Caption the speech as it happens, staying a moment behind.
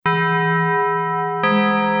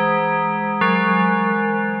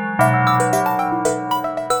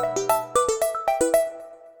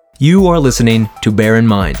You are listening to Bear in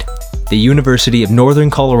Mind, the University of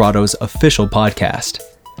Northern Colorado's official podcast.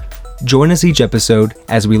 Join us each episode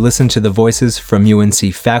as we listen to the voices from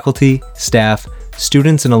UNC faculty, staff,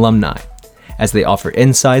 students, and alumni as they offer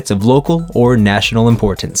insights of local or national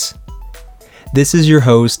importance. This is your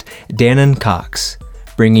host, Dannon Cox,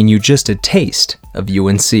 bringing you just a taste of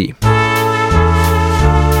UNC.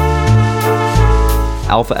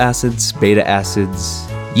 Alpha acids, beta acids,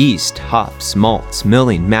 yeast, hops, malts,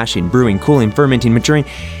 milling, mashing, brewing, cooling, fermenting, maturing.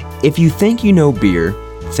 If you think you know beer,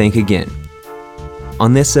 think again.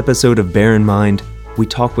 On this episode of Bear in Mind, we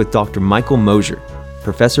talk with Dr. Michael Mosier,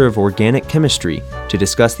 professor of organic chemistry, to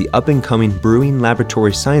discuss the up-and-coming brewing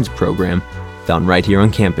laboratory science program found right here on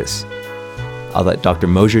campus. I'll let Dr.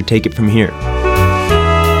 Mosier take it from here.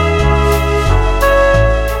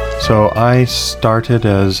 So I started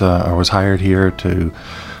as I was hired here to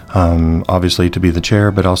obviously to be the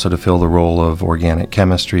chair, but also to fill the role of organic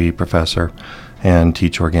chemistry professor and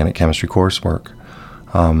teach organic chemistry coursework.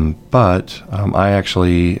 But I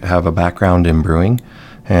actually have a background in brewing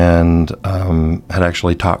and had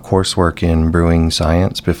actually taught coursework in brewing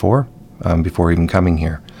science before even coming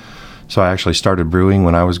here. So I actually started brewing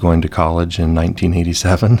when I was going to college in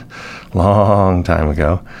 1987, long time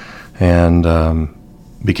ago, and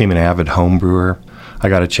became an avid home brewer. I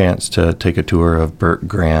got a chance to take a tour of Burt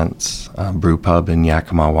Grant's brew pub in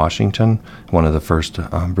Yakima, Washington, one of the first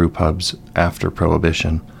brew pubs after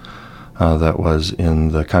Prohibition that was in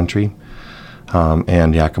the country.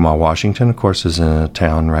 And Yakima, Washington, of course, is in a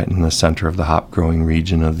town right in the center of the hop growing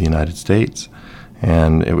region of the United States.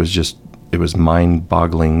 And it was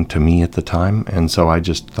mind-boggling to me at the time. And so I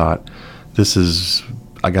just thought,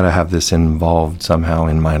 I got to have this involved somehow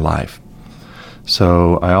in my life.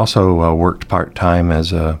 So I also worked part-time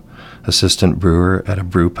as a assistant brewer at a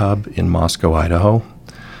brew pub in Moscow, Idaho,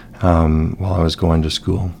 while I was going to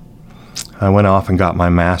school. I went off and got my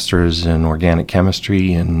master's in organic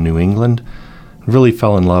chemistry in New England. Really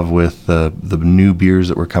fell in love with the new beers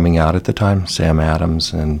that were coming out at the time, Sam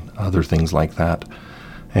Adams and other things like that,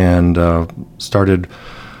 and started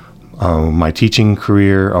my teaching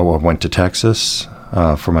career. I went to Texas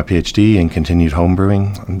for my PhD and continued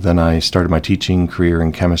homebrewing. And then I started my teaching career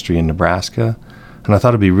in chemistry in Nebraska. And I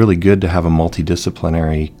thought it'd be really good to have a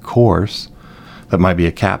multidisciplinary course that might be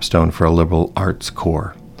a capstone for a liberal arts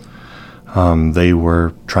core. They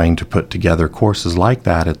were trying to put together courses like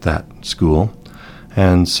that at that school.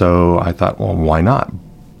 And so I thought, well, why not?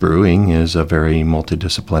 Brewing is a very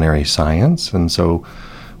multidisciplinary science, and so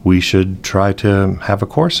we should try to have a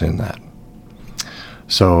course in that.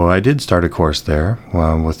 So I did start a course there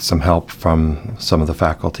with some help from some of the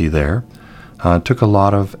faculty there. It took a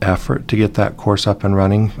lot of effort to get that course up and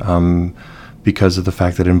running because of the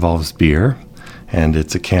fact that it involves beer, and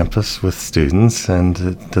it's a campus with students, and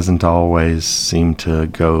it doesn't always seem to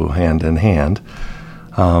go hand in hand.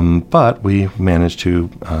 But we managed to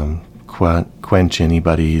quench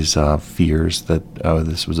anybody's fears that,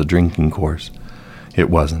 this was a drinking course. It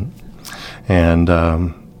wasn't.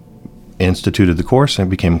 And instituted the course, and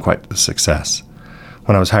it became quite a success.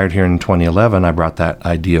 When I was hired here in 2011, I brought that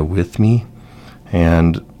idea with me,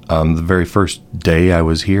 and the very first day I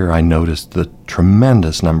was here, I noticed the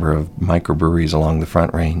tremendous number of microbreweries along the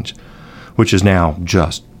Front Range, which has now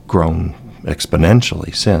just grown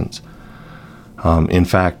exponentially since. In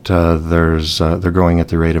fact, they're growing at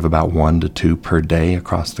the rate of about 1 to 2 per day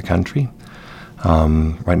across the country.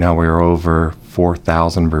 Right now we're over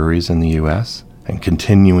 4,000 breweries in the U.S., and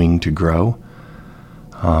continuing to grow.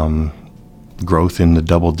 Growth in the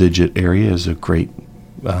double-digit area is a great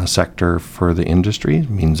sector for the industry. It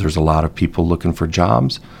means there's a lot of people looking for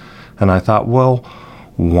jobs. And I thought, well,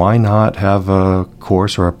 why not have a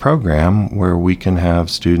course or a program where we can have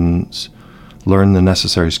students learn the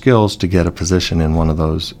necessary skills to get a position in one of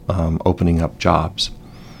those opening up jobs.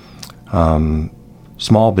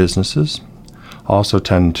 Small businesses also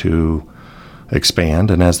tend to expand,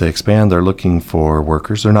 and as they expand, they're looking for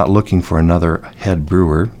workers. They're not looking for another head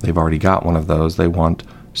brewer. They've already got one of those. They want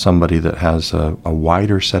somebody that has a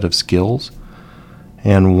wider set of skills,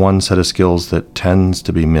 and one set of skills that tends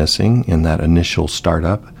to be missing in that initial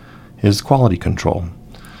startup is quality control.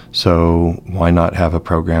 So why not have a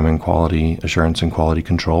program in quality assurance and quality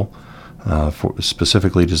control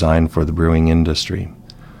specifically designed for the brewing industry?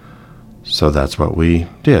 So that's what we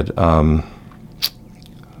did.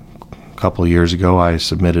 Couple of years ago, I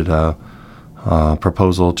submitted a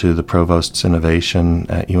proposal to the Provost's Innovation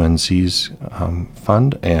at UNC's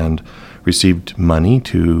fund and received money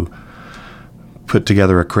to put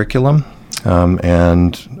together a curriculum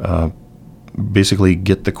and basically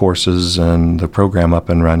get the courses and the program up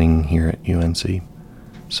and running here at UNC.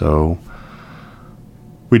 So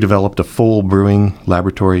we developed a full brewing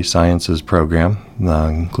laboratory sciences program.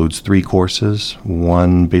 Includes 3 courses,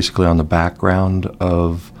 one basically on the background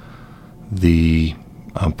of the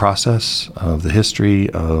process, of the history,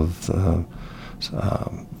 of the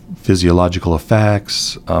physiological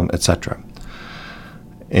effects, etc.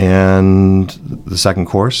 And the second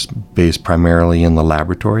course, based primarily in the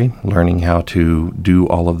laboratory, learning how to do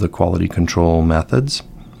all of the quality control methods.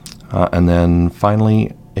 And then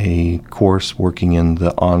finally, a course working in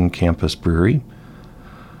the on-campus brewery.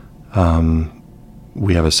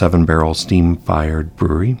 We have a 7-barrel steam-fired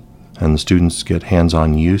brewery, and the students get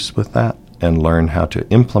hands-on use with that and learn how to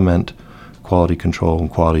implement quality control and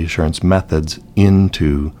quality assurance methods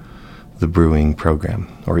into the brewing program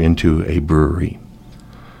or into a brewery.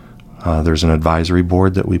 There's an advisory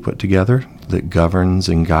board that we put together that governs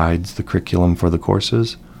and guides the curriculum for the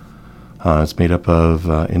courses. It's made up of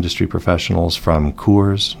industry professionals from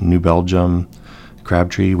Coors, New Belgium,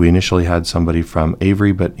 Crabtree. We initially had somebody from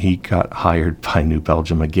Avery, but he got hired by New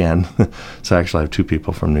Belgium again. So actually I have 2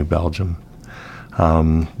 people from New Belgium.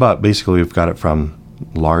 But basically we've got it from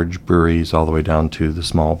large breweries all the way down to the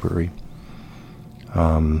small brewery.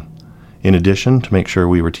 In addition, to make sure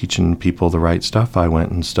we were teaching people the right stuff, I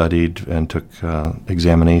went and studied and took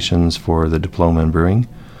examinations for the diploma in brewing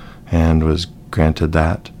and was granted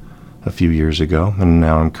that a few years ago. And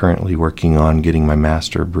now I'm currently working on getting my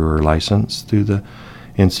master brewer license through the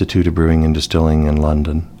Institute of Brewing and Distilling in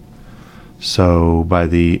London. So by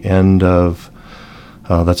the end of,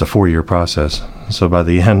 that's a 4-year process. So by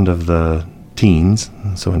the end of the teens,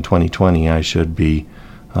 so in 2020, I should be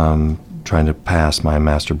trying to pass my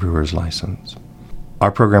master brewer's license.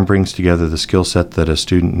 Our program brings together the skill set that a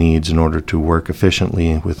student needs in order to work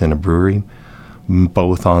efficiently within a brewery,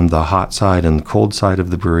 both on the hot side and the cold side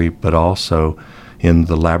of the brewery, but also in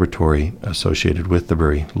the laboratory associated with the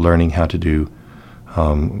brewery, learning how to do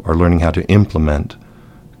or learning how to implement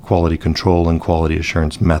quality control and quality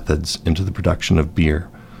assurance methods into the production of beer,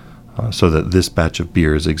 so that this batch of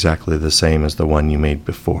beer is exactly the same as the one you made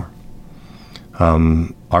before.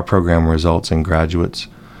 Our program results in graduates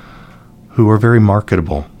who are very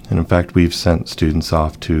marketable. And in fact, we've sent students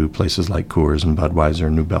off to places like Coors and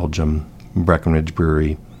Budweiser, New Belgium, Breckenridge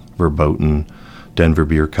Brewery, Verboten, Denver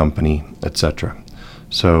Beer Company, etc.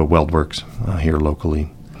 So WeldWorks here locally.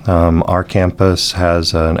 Our campus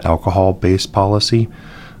has an alcohol-based policy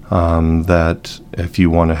that if you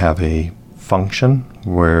want to have a function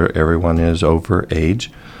where everyone is over age,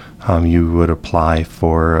 you would apply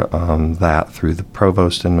for that through the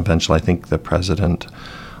provost, and eventually I think the president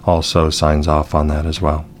also signs off on that as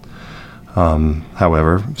well.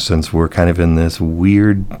 However, since we're kind of in this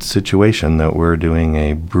weird situation that we're doing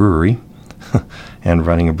a brewery and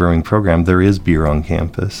running a brewing program, there is beer on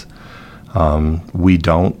campus. We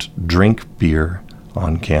don't drink beer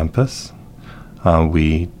on campus.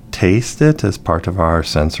 We taste it as part of our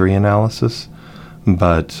sensory analysis,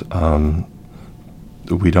 but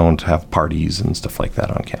we don't have parties and stuff like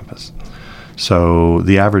that on campus. So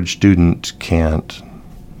the average student can't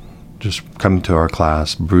just come to our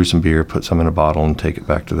class, brew some beer, put some in a bottle, and take it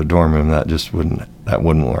back to the dorm room. That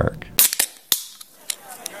wouldn't work.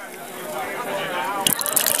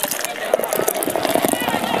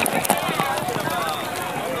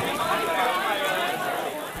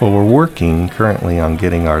 Well, we're working currently on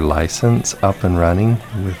getting our license up and running.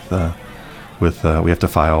 We have to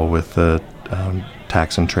file with the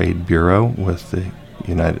Tax and Trade Bureau with the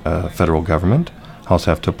federal government. Also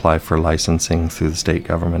have to apply for licensing through the state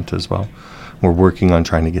government as well. We're working on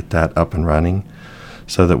trying to get that up and running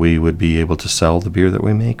so that we would be able to sell the beer that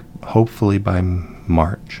we make, hopefully by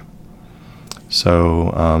March.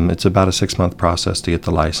 So it's about a 6-month process to get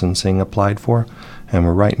the licensing applied for, and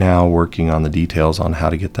we're right now working on the details on how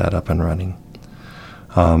to get that up and running.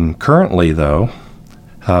 Currently, though,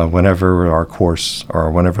 whenever our course or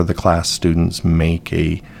whenever the class students make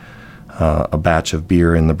a batch of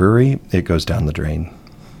beer in the brewery, it goes down the drain.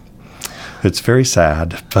 It's very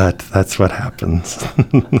sad, but that's what happens.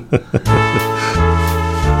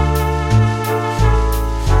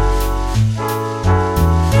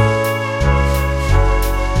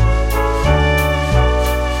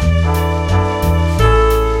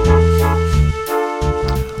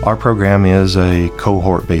 Our program is a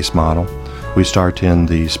cohort-based model. We start in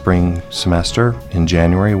the spring semester in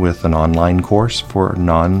January with an online course for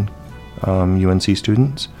non-UNC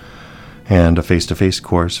students and a face-to-face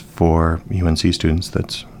course for UNC students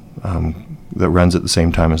that runs at the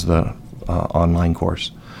same time as the online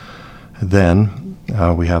course. Then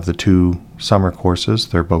we have the 2 summer courses.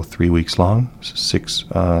 They're both 3 weeks long, 6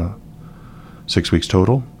 weeks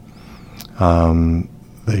total.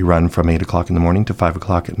 They run from 8 o'clock in the morning to 5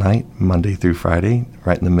 o'clock at night, Monday through Friday,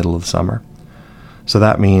 right in the middle of the summer. So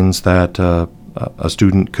that means that a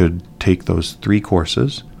student could take those 3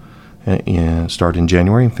 courses, start in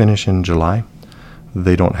January and finish in July.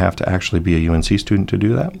 They don't have to actually be a UNC student to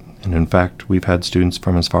do that. And in fact, we've had students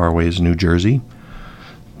from as far away as New Jersey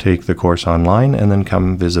take the course online and then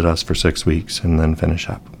come visit us for 6 weeks and then finish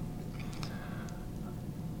up.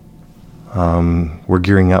 We're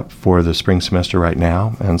gearing up for the spring semester right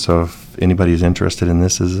now, and so if anybody's interested in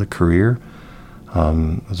this as a career,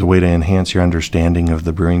 as a way to enhance your understanding of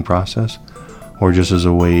the brewing process, or just as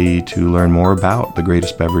a way to learn more about the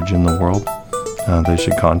greatest beverage in the world, they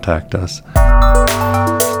should contact us.